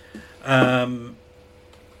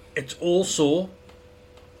 It's also...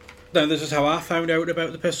 Now, this is how I found out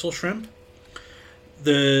about the pistol shrimp.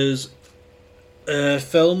 There's a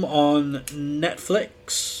film on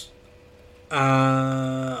Netflix.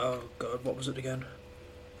 Oh, God, what was it again?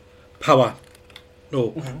 Power.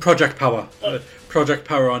 No, Project Power. Project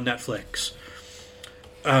Power on Netflix.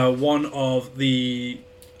 One of the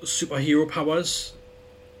superhero powers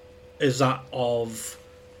is that of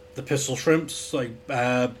the pistol shrimps, like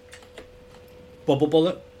bubble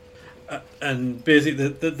bullet. And basically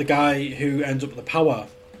the guy who ends up with the power,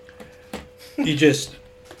 he just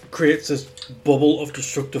creates this bubble of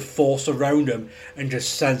destructive force around him and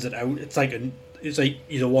just sends it out. It's like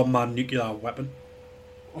he's a one-man nuclear weapon.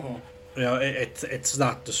 You know, it's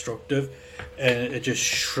that destructive, and it just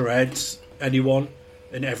shreds anyone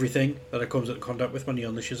and everything that it comes into contact with when he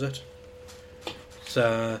unleashes it. It's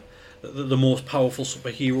the most powerful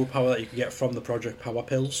superhero power that you can get from the Project Power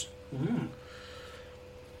Pills.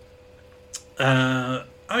 I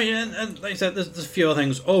mean, and like I said, there's a few other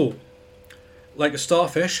things. Oh, like a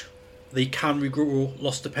starfish, they can regrow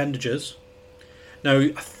lost appendages. Now,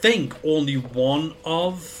 I think only one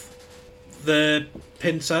of the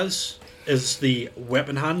pincers is the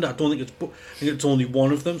weapon hand. I think it's only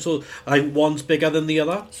one of them. So I think one's bigger than the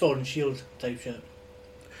other. Sword and shield type shit.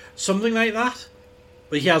 Something like that.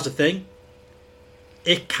 But here's the thing.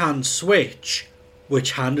 It can switch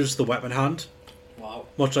which hand is the weapon hand. Wow.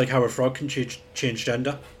 Much like how a frog can change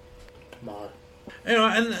gender. Mad. You know,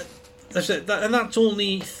 and that's it. And that's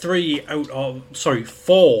only 4 out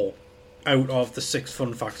of the 6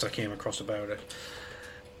 fun facts I came across about it.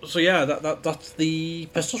 So yeah, that's the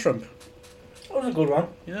pistol shrimp. That was a good one.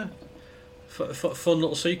 Yeah, fun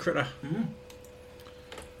little secret.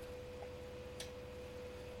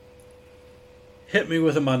 Hit me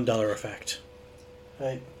with a Mandela effect.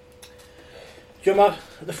 Right. Do you remember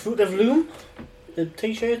the Fruit of Loom? The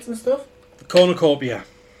t-shirts and stuff? The cornucopia.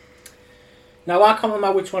 Now I can't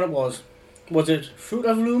remember which one it was. Was it Fruit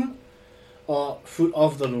of Loom or Fruit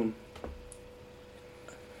of the Loom?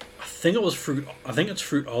 I think it was fruit. I think it's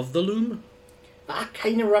Fruit of the Loom. I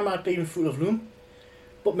kind of remember it being Fruit of Loom.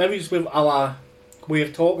 But maybe it's with our way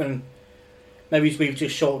of talking. Maybe we've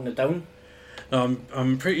just shortened it down.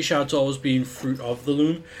 I'm pretty sure it's always been Fruit of the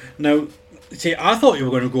Loom. Now, see, I thought you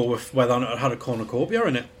were going to go with whether or not it had a cornucopia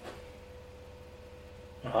in it.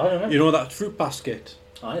 I don't know. You know that fruit basket?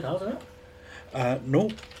 Aye, it has, isn't it? No.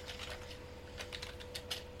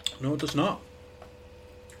 No, it does not.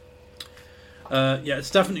 Yeah,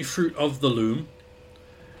 it's definitely Fruit of the Loom.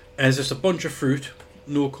 And it's just a bunch of fruit,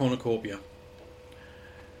 no cornucopia.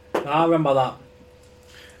 I remember that.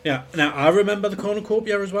 Yeah, now I remember the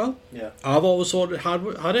cornucopia as well. Yeah. I've always thought it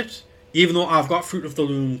had it. Even though I've got Fruit of the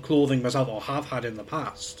Loom clothing myself, or have had in the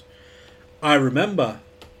past. I remember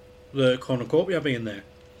the cornucopia being there.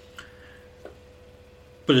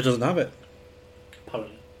 But it doesn't have it.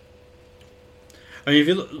 Apparently. I mean, if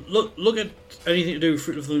you look at anything to do with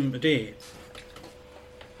Fruit of the Loom today,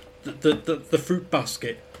 the fruit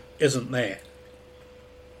basket isn't there.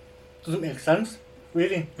 Doesn't make sense,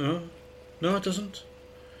 really. No, it doesn't.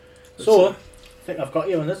 So, I think I've got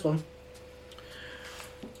you on this one.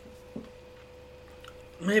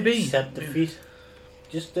 Maybe. Accept defeat.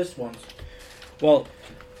 Just this once. Well,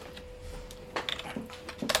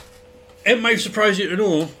 it might surprise you to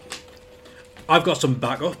know I've got some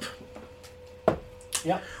backup.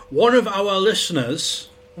 Yeah. One of our listeners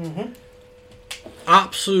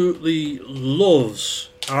absolutely loves,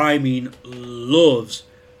 I mean loves,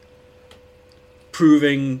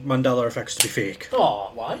 proving Mandela effects to be fake.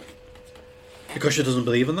 Oh, why? Because she doesn't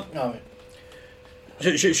believe in them. No.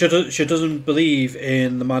 She doesn't believe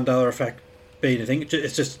in the Mandela effect being a thing.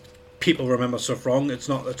 It's just people remember stuff wrong. It's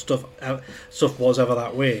not that stuff was ever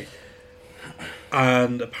that way.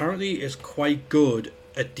 And apparently it's quite good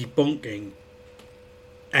at debunking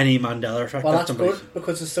any Mandela effect. Well, that's good,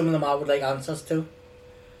 because there's some of them I would like answers to.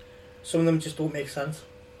 Some of them just don't make sense.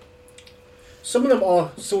 Some of them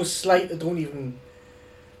are so slight they don't even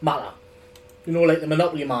matter. You know, like the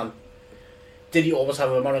Monopoly man. Did he always have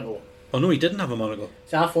a monocle? Oh no, he didn't have a monocle.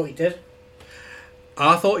 See, I thought he did.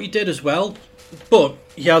 I thought he did as well. But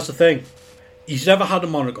here's the thing. He's never had a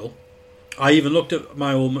monocle. I even looked at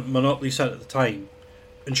my old Monopoly set at the time,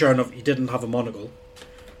 and sure enough, he didn't have a monocle.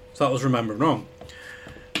 So that was remembering wrong.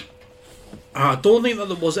 I don't think that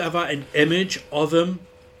there was ever an image of him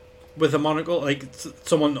with a monocle, like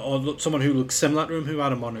someone who looked similar to him who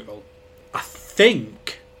had a monocle. I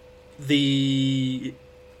think the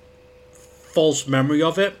false memory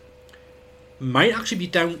of it might actually be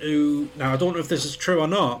down to, now I don't know if this is true or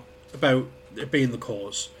not about it being the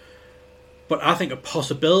cause, but I think a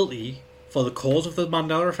possibility for the cause of the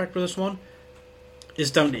Mandela effect with this one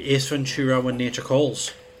is down to Ace Ventura When Nature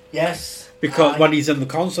Calls. Yes. Because when he's in the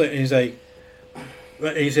concert and he's like,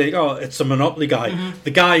 oh, it's a Monopoly guy.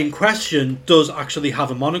 The guy in question does actually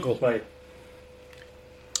have a monocle. Right.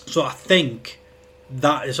 So I think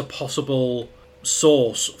that is a possible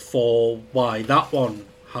source for why that one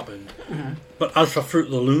happened. But as for Fruit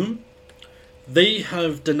of the Loom, they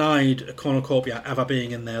have denied a cornucopia ever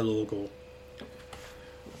being in their logo.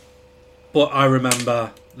 But I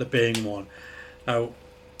remember there being one. Now,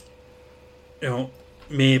 you know,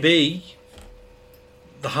 maybe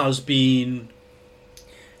there has been...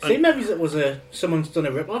 See, maybe it was someone's done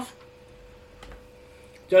a rip-off.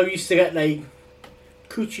 Do you know, we used to get, like,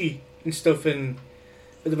 coochie and stuff, and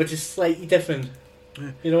but they were just slightly different.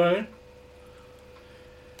 Yeah. You know what I mean?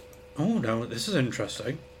 Oh no, this is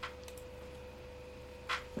interesting.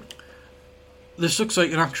 This looks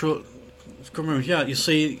like an actual. Come around here. You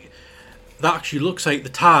see, that actually looks like the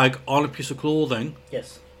tag on a piece of clothing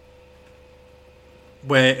Yes.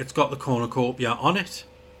 where it's got the cornucopia on it.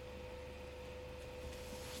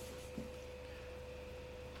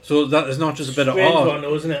 So that is not just a bit of Strange art. one,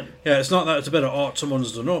 though, isn't it? Yeah, it's not that it's a bit of art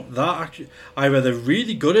someone's done up. That actually, either they're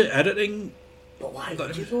really good at editing. But why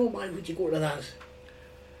would you go? Why would you go to that?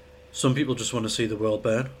 Some people just want to see the world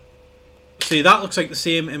burn. See, that looks like the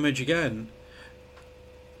same image again.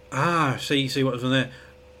 Ah, see what was in there.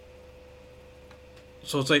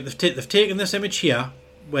 So it's like they've taken this image here,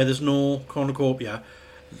 where there's no cornucopia.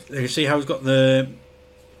 You see how it's got the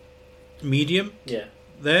medium Yeah.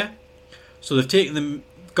 there? So they've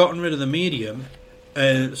gotten rid of the medium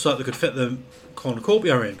so that they could fit the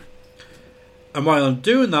cornucopia in. And while I'm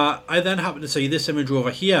doing that, I then happen to see this image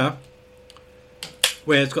over here,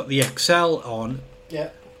 where it's got the XL on, Yeah.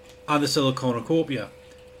 and the still a cornucopia.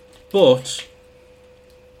 But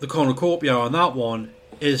the cornucopia on that one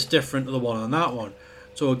is different to the one on that one.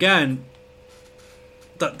 So again,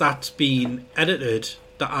 that's been edited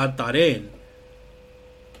to add that in,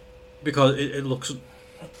 because it looks,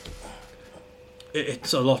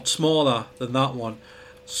 it's a lot smaller than that one.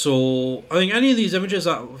 So I think any of these images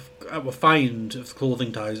that we find of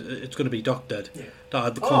clothing ties, it's going to be doctored to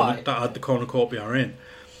add the cornucopia in.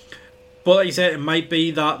 But like you said, it might be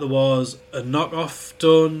that there was a knockoff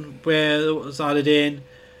done where it was added in,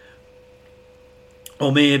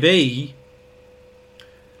 or maybe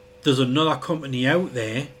there's another company out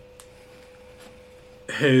there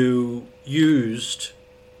who used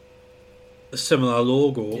a similar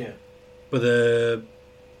logo with the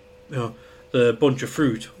bunch of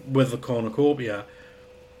fruit with the cornucopia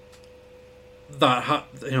that had,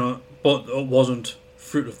 but it wasn't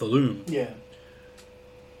Fruit of the Loom. Yeah.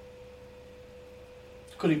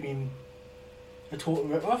 Could have been a total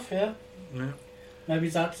rip-off, yeah. Yeah. Maybe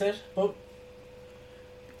that's it, but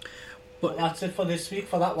that's it for this week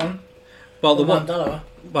for that one. Well,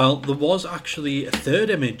 there was actually a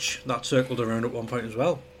third image that circled around at one point as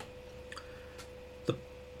well. The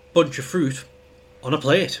bunch of fruit on a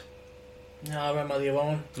plate. Yeah, I remember the other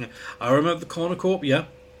one. Yeah. I remember the cornucopia.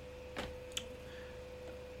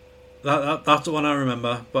 That's the one I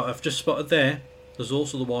remember, but I've just spotted there's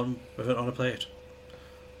also the one with it on a plate.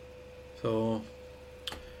 So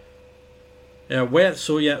where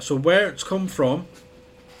it's come from,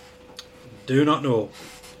 do not know.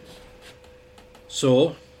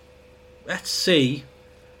 So let's see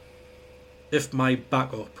if my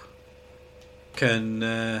backup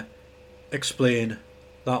can explain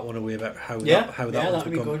that one away about how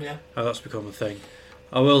that's become a thing.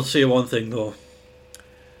 I will say one thing though,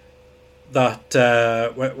 that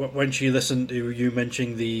when she listened to you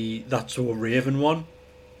mentioning the That's So Raven one,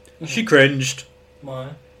 she cringed.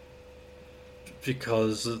 Why?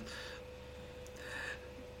 Because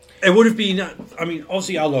it would have been, I mean,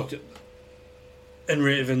 obviously I looked at, and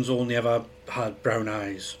Ravens only ever had brown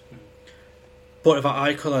eyes, but if our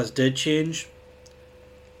eye colours did change,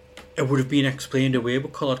 it would have been explained away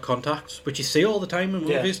with coloured contacts, which you see all the time in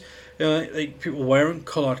movies. Like people wearing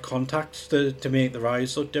coloured contacts to make their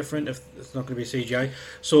eyes look different if it's not going to be CGI.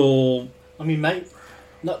 So I mean,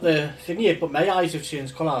 not the thing here, but my eyes have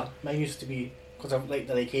changed colour. Mine used to be, because I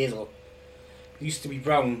like hazel, they used to be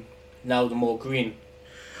brown, now they're more green.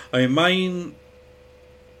 I mean, mine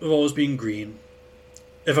have always been green.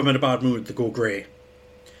 If I'm in a bad mood, they go grey.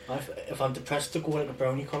 If I'm depressed, they go like a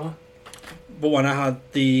brownie colour. But when I had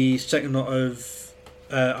the second lot of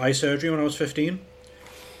eye surgery when I was 15,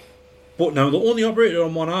 but now they only operated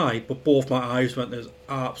on one eye, but both my eyes went this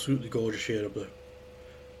absolutely gorgeous shade of blue.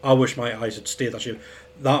 I wish my eyes had stayed that shade.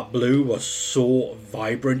 That blue was so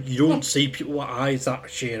vibrant. You don't see people with eyes that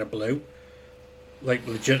shade of blue. Like,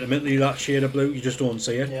 legitimately that shade of blue. You just don't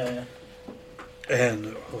see it. Yeah.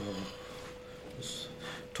 And,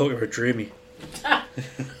 talking about dreamy.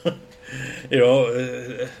 It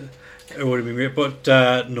would have been great. But,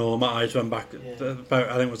 no, my eyes went back. About,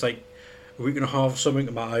 I think it was like a week and a half or something,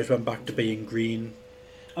 and my eyes went back to being green.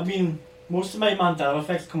 I mean, most of my Mandela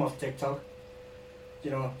effects come off TikTok.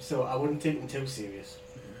 So I wouldn't take them too serious.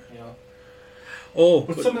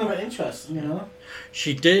 But some of them are interesting,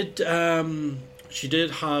 She did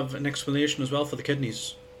have an explanation as well for the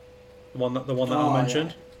kidneys. The one that I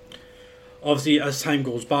mentioned. Yeah. Obviously, as time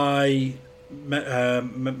goes by,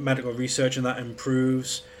 medical research and that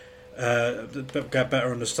improves. Get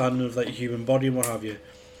better understanding of the human body and what have you.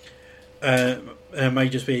 It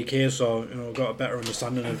might just be a case of got a better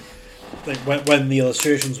understanding of like when the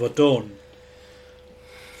illustrations were done,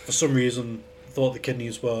 for some reason thought the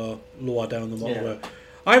kidneys were lower down than what they were.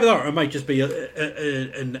 Either that, or it might just be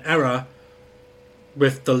an error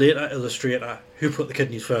with the later illustrator who put the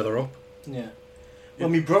kidneys further up. Yeah. Well,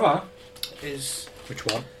 my brother is... Which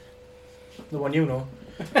one? The one you know.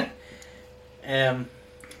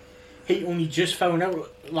 He only just found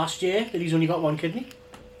out last year that he's only got one kidney.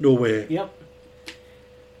 No way. Yep.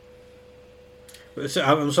 I'm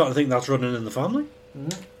starting to think that's running in the family.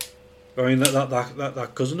 Mm-hmm. I mean,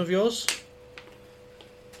 that cousin of yours.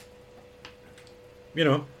 You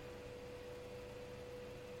know,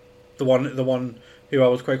 the one who I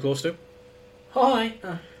was quite close to. Oh, aye.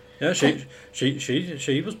 Yeah,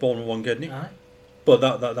 she was born with one kidney. Aye. But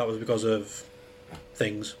that was because of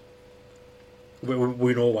things.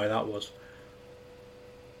 We know why that was.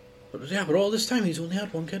 But yeah, but all this time he's only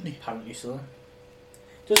had one kidney. Apparently so.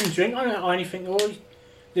 Doesn't drink or anything. Oh, he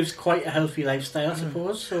lives quite a healthy lifestyle, I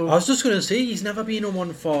suppose. So I was just going to say, he's never been on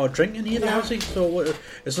one for drinking either, has he? So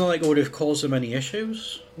it's not like it would have caused him any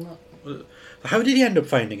issues. No. How did he end up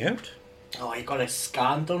finding out? Oh, he got a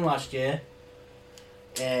scan done last year.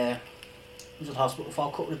 He was in hospital for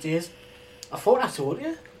a couple of days. I thought I told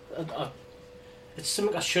you. It's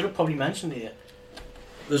something I should have probably mentioned to you.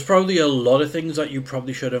 There's probably a lot of things that you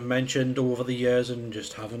probably should have mentioned over the years and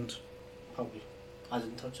just haven't. Probably. I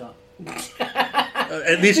didn't touch that.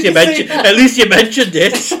 At least you mentioned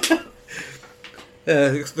it.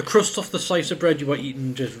 The crust off the slice of bread you were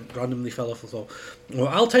eating just randomly fell off the floor. Well,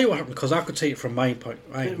 I'll tell you what happened, because I could take it from my point.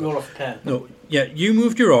 Roll off the pen. No, yeah, you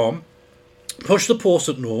moved your arm, pushed the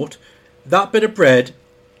post-it note, that bit of bread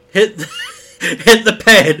hit the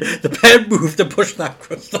pen. The pen moved and pushed that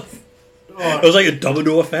crust off. Oh. It was like a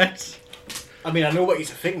domino effect. I mean, I know what you're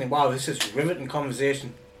thinking. Wow, this is riveting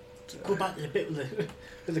conversation. Go back to the bit with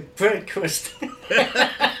the bread crust.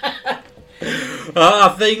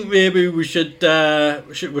 I think maybe we should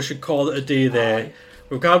call it a day there. Aye.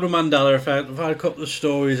 We've got the Mandela effect. We've had a couple of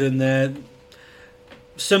stories in there.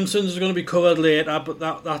 Simpsons is going to be covered later, but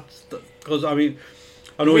that's because I mean,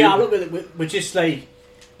 I know. Yeah, look at it. We're just like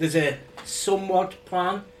there's a somewhat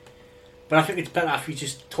plan, but I think it's better if you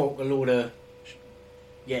just talk a load of.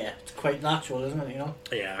 Yeah, it's quite natural, isn't it? You know.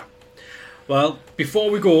 Yeah. Well, before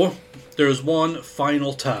we go, there's one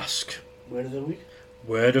final task. Word of the week.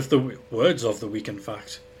 Words of the week, in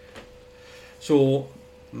fact. So,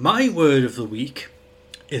 my word of the week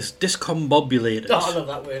is discombobulated. Oh, I love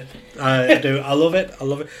that word. I do. I love it.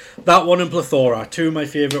 That one and plethora, two of my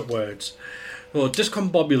favourite words. Well,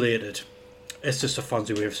 discombobulated. It's just a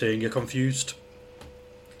fancy way of saying you're confused.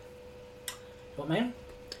 What, man?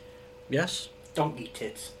 Yes. Donkey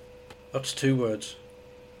tits. That's 2 words.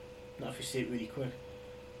 Not if you say it really quick.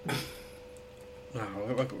 No,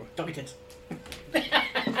 Donkey tits. Do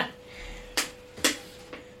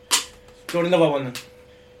you want another one then?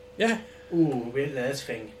 Yeah. Ooh, wait, there's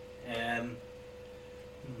thing.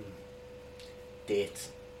 Dates.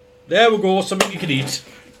 There we go, something you can eat.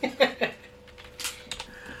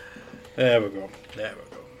 There we go.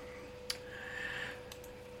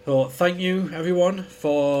 So, thank you everyone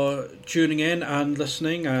for tuning in and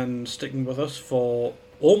listening and sticking with us for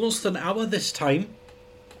almost an hour this time.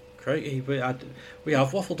 Crikey, we have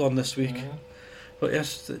waffled on this week. Mm-hmm. But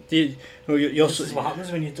yes, this is what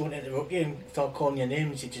happens when you don't interrupt you and start calling your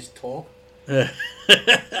names, you just talk.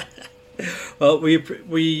 Well,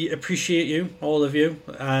 we appreciate you, all of you,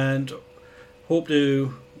 and hope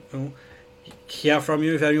to hear from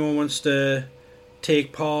you if anyone wants to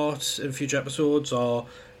take part in future episodes or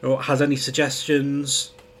has any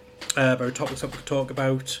suggestions about topics that we could talk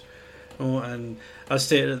about. And as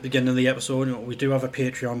stated at the beginning of the episode, we do have a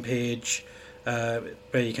Patreon page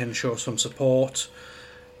where you can show some support.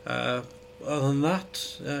 Other than that,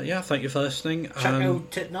 thank you for listening. Check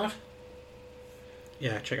out Titnot.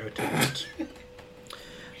 Yeah, check out Titnot.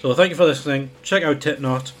 So thank you for listening. Check out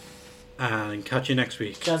Titnot, and catch you next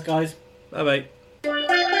week. Cheers, guys. Bye bye.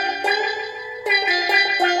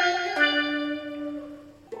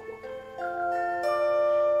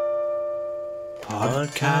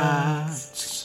 Podcast.